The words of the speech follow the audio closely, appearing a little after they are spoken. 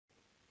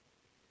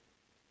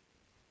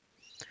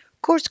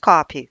Course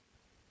copy.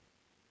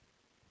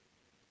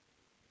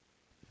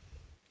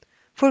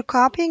 For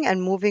copying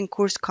and moving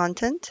course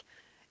content,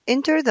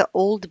 enter the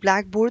old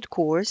Blackboard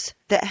course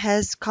that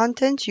has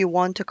content you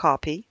want to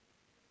copy.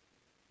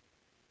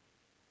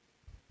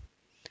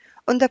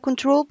 On the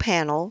control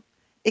panel,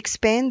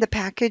 expand the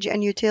Package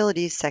and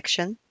Utilities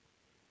section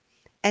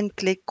and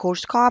click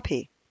Course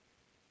Copy.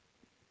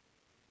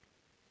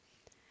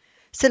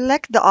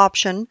 Select the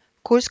option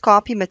Course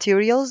Copy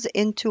Materials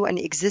into an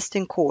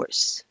existing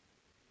course.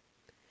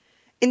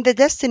 In the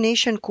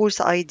Destination Course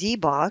ID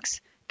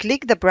box,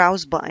 click the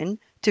Browse button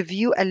to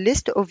view a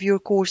list of your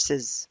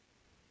courses.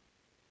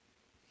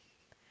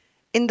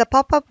 In the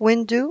pop-up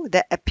window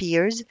that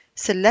appears,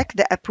 select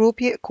the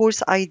appropriate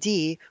course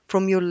ID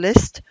from your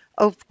list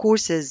of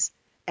courses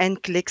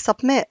and click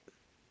Submit.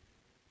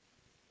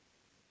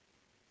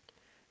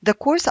 The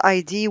course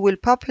ID will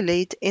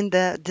populate in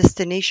the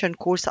Destination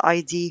Course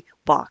ID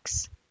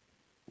box.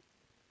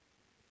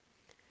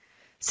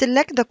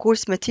 Select the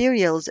course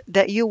materials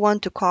that you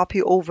want to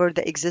copy over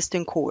the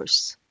existing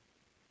course.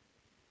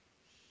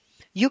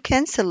 You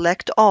can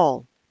select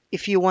all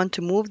if you want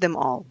to move them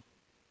all.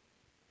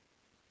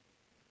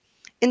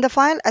 In the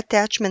File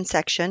Attachment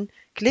section,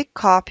 click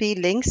Copy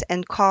Links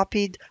and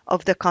Copied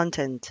of the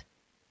content.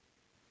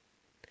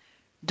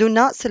 Do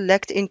not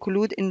select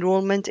Include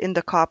enrollment in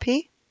the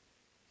copy.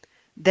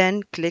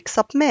 Then click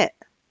Submit.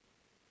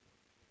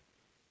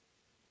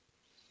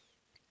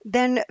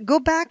 Then go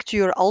back to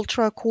your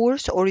Ultra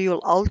course or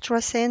your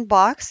Ultra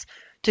Sandbox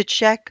to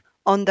check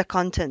on the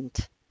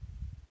content.